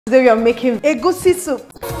Today we are making egusi soup.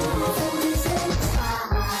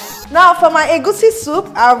 Now for my egusi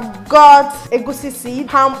soup, I've got egusi seed,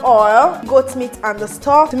 palm oil, goat meat and the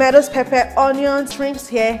stock, tomatoes, pepper, onions, shrimps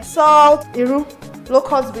here, salt, iru,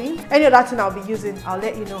 locust bean, any other thing I'll be using, I'll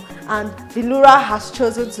let you know. And BILLURA has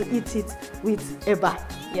chosen to eat it with eba.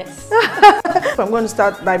 Yes. So I'm going to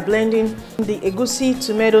start by blending the egusi,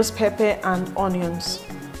 tomatoes, pepper and onions.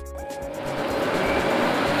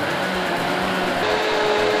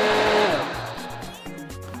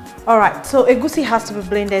 Alright, so egusi has to be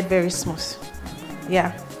blended very smooth.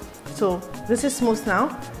 Yeah, so this is smooth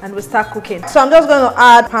now and we'll start cooking. So I'm just going to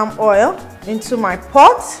add palm oil into my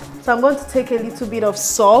pot. So I'm going to take a little bit of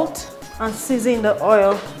salt and season the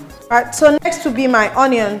oil. Alright, so next will be my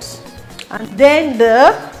onions and then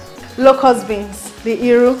the locust beans, the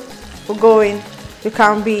iru will go in. You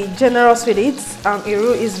can be generous with it.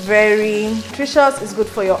 Iru is very nutritious, it's good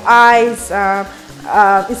for your eyes.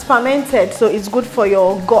 It's fermented, so it's good for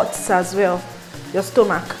your guts as well, your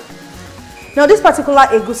stomach. Now this particular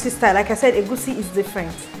egusi style, like I said, egusi is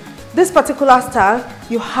different. This particular style,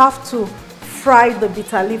 you have to fry the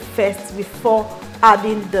bitter leaf first before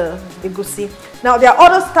adding the egusi. Now there are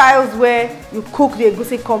other styles where you cook the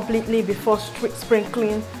egusi completely before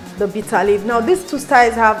sprinkling the bitter leaf. Now these two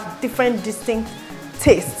styles have different distinct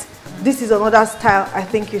tastes. This is another style I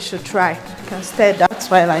think you should try. You can stir that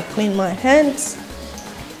while I clean my hands.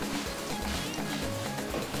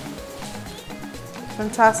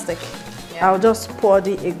 Fantastic. Yeah. I'll just pour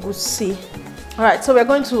the egusi. All right, so we're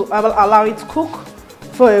going to allow it to cook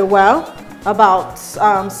for a while, about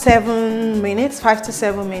 7 minutes, 5 to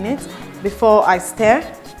 7 minutes before I stir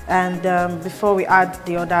and before we add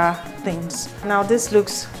the other things. Now this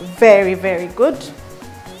looks very, very good.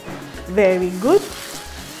 Very good.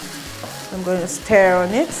 I'm going to stir on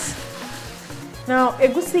it. Now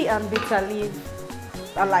egusi and bitter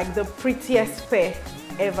leaf are like the prettiest pair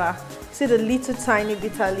ever. See the little tiny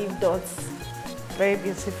bitter leaf dots, very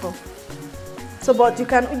beautiful. So but you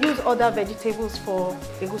can use other vegetables for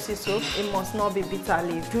egusi soup, it must not be bitter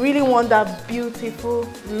leaf. If you really want that beautiful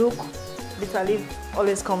look, bitter leaf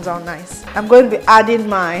always comes out nice. I'm going to be adding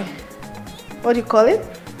my, what do you call it?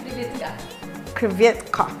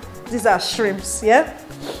 Crevetka. These are shrimps, yeah?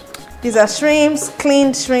 These are shrimps,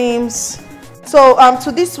 cleaned shrimps. So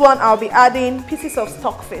to this one I'll be adding pieces of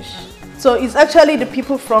stockfish. So it's actually the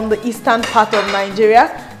people from the eastern part of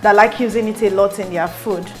Nigeria that like using it a lot in their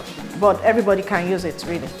food. But everybody can use it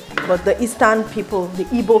really. But the eastern people, the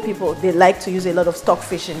Igbo people, they like to use a lot of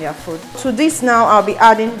stockfish in their food. To this now I'll be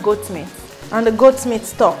adding goat meat and the goat meat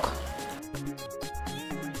stock.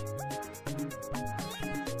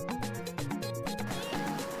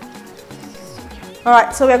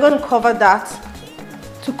 Alright, so we're going to cover that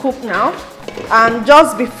to cook now. And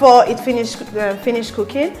just before it finish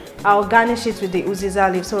cooking, I'll garnish it with the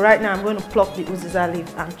uziza leaf. So right now I'm going to pluck the uziza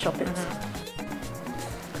leaf and chop it.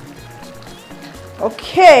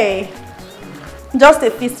 Okay, just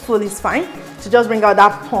a fistful is fine to just bring out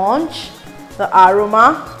that punch, the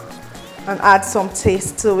aroma, and add some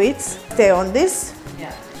taste to it. Stay on this,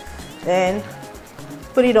 then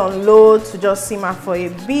put it on low to just simmer for a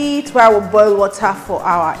bit while we boil water for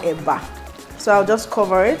our eba. So I'll just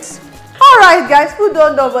cover it. Alright guys, food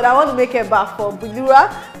don't know, but I want to make a bath for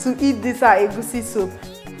BILLURA to eat this egusi soup.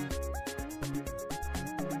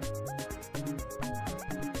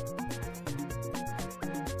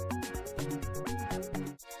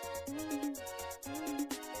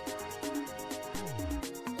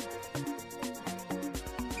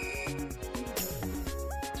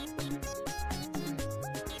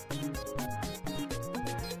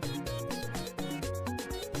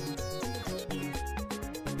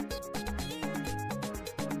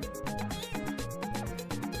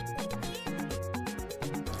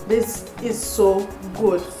 This is so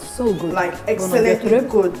good. So good. Like excellently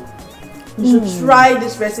good. You should try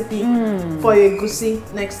this recipe for your egusi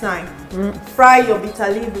next time. Fry your bitter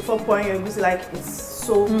leaf before pouring your egusi. Like it's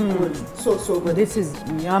so good. So good. This is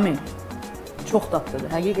yummy. Çok tatlıdır.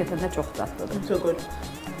 Hakikaten de çok tatlıdır. So good.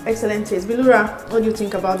 Excellent taste. BILLURA, what do you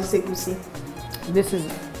think about this egusi? This is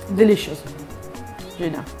delicious.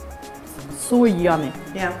 Gina. So yummy.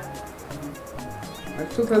 Yeah. I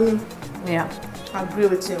totally agree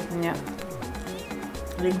with you. Yeah.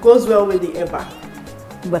 And it goes well with the eba.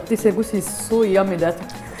 But this egusi is so yummy that...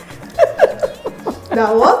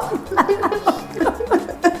 That what?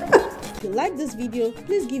 If you like this video,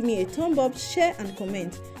 please give me a thumb up, share and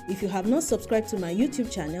comment. If you have not subscribed to my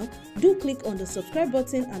YouTube channel, do click on the subscribe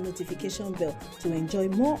button and notification bell to enjoy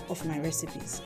more of my recipes.